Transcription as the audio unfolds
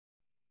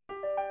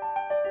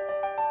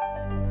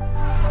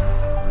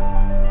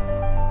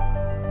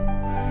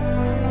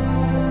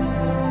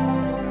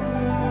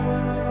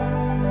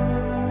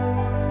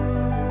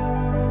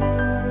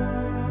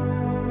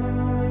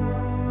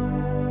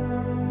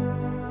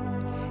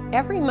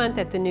Every month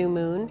at the new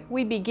moon,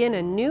 we begin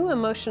a new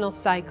emotional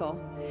cycle,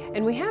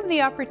 and we have the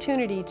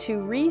opportunity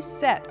to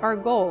reset our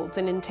goals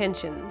and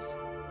intentions.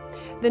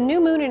 The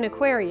new moon in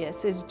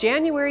Aquarius is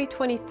January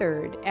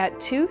 23rd at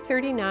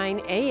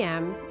 2:39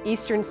 a.m.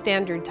 Eastern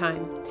Standard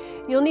Time.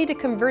 You'll need to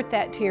convert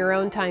that to your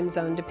own time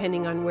zone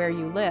depending on where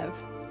you live.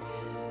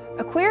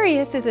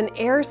 Aquarius is an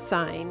air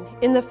sign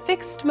in the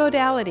fixed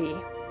modality.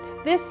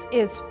 This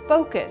is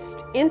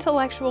focused,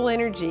 intellectual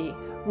energy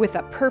with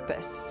a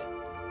purpose.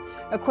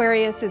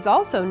 Aquarius is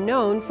also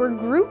known for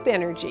group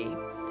energy,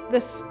 the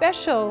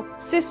special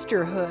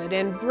sisterhood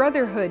and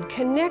brotherhood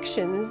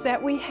connections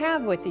that we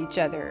have with each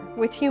other,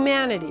 with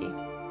humanity.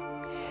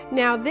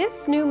 Now,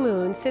 this new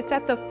moon sits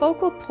at the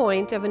focal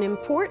point of an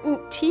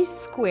important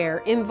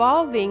T-square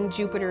involving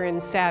Jupiter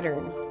and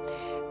Saturn.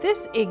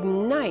 This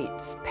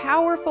ignites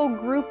powerful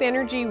group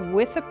energy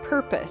with a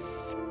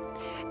purpose.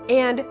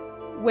 And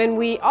when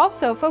we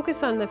also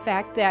focus on the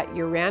fact that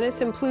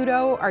Uranus and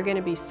Pluto are going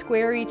to be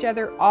square each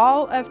other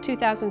all of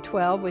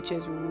 2012, which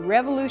is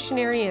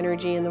revolutionary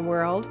energy in the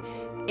world,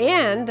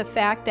 and the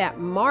fact that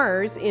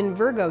Mars in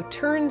Virgo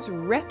turns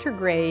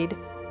retrograde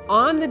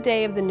on the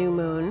day of the new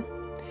moon,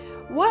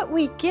 what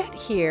we get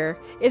here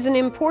is an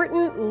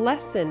important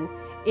lesson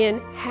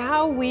in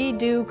how we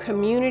do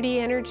community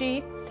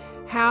energy,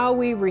 how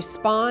we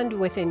respond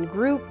within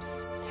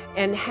groups,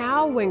 and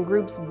how when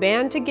groups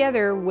band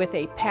together with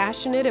a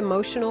passionate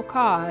emotional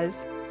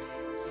cause,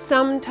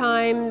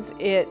 sometimes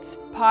it's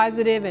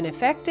positive and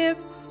effective,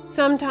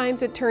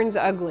 sometimes it turns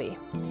ugly.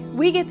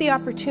 We get the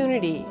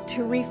opportunity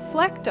to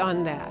reflect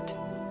on that.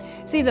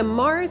 See, the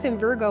Mars in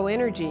Virgo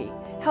energy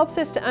helps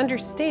us to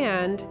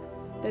understand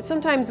that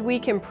sometimes we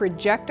can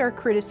project our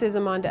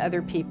criticism onto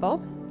other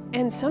people,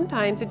 and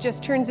sometimes it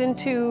just turns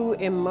into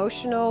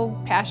emotional,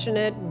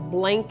 passionate,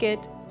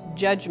 blanket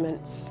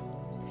judgments.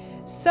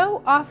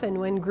 So often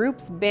when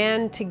groups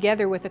band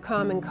together with a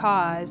common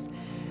cause,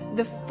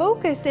 the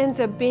focus ends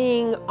up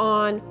being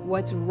on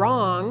what's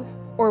wrong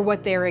or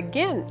what they're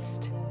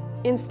against,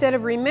 instead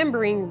of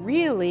remembering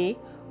really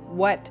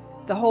what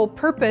the whole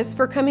purpose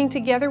for coming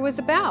together was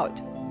about.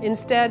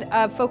 Instead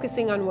of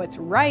focusing on what's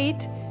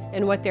right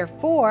and what they're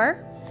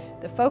for,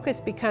 the focus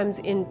becomes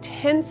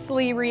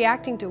intensely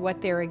reacting to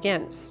what they're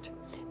against.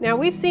 Now,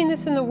 we've seen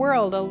this in the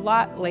world a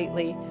lot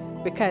lately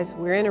because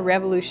we're in a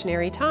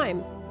revolutionary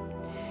time.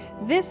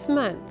 This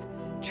month,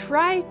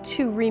 try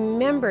to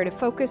remember to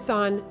focus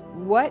on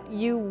what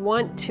you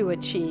want to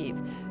achieve.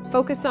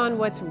 Focus on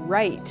what's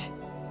right.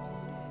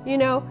 You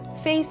know,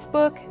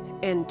 Facebook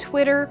and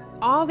Twitter,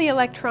 all the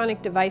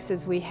electronic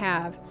devices we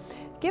have,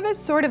 give us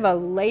sort of a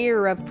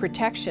layer of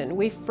protection.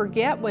 We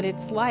forget what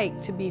it's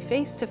like to be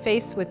face to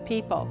face with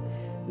people.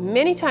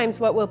 Many times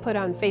what we'll put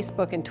on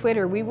Facebook and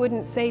Twitter, we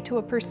wouldn't say to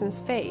a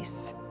person's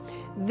face.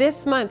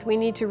 This month we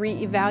need to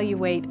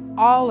reevaluate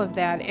all of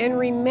that and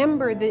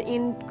remember the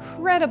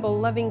incredible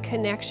loving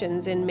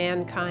connections in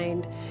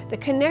mankind, the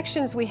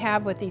connections we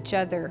have with each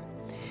other.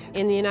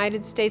 In the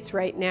United States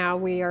right now,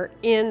 we are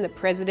in the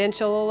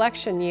presidential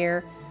election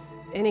year,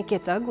 and it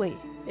gets ugly,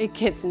 it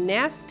gets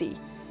nasty.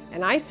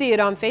 And I see it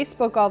on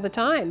Facebook all the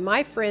time.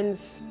 My friends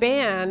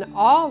span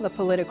all the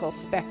political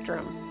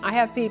spectrum. I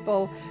have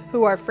people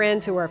who are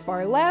friends who are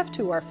far left,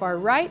 who are far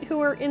right, who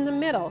are in the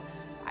middle.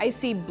 I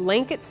see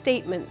blanket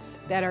statements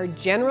that are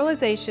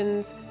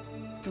generalizations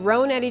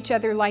thrown at each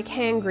other like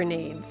hand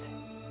grenades.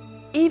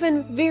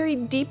 Even very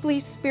deeply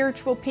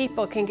spiritual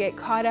people can get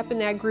caught up in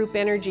that group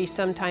energy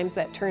sometimes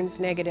that turns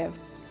negative.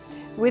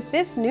 With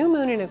this new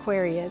moon in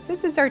Aquarius,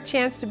 this is our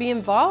chance to be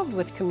involved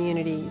with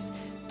communities,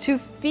 to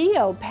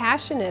feel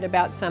passionate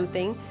about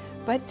something,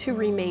 but to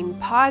remain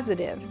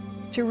positive,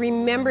 to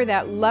remember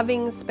that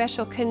loving,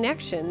 special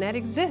connection that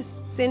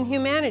exists in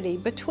humanity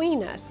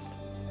between us.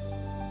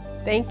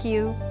 Thank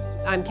you.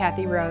 I'm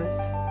Kathy Rose.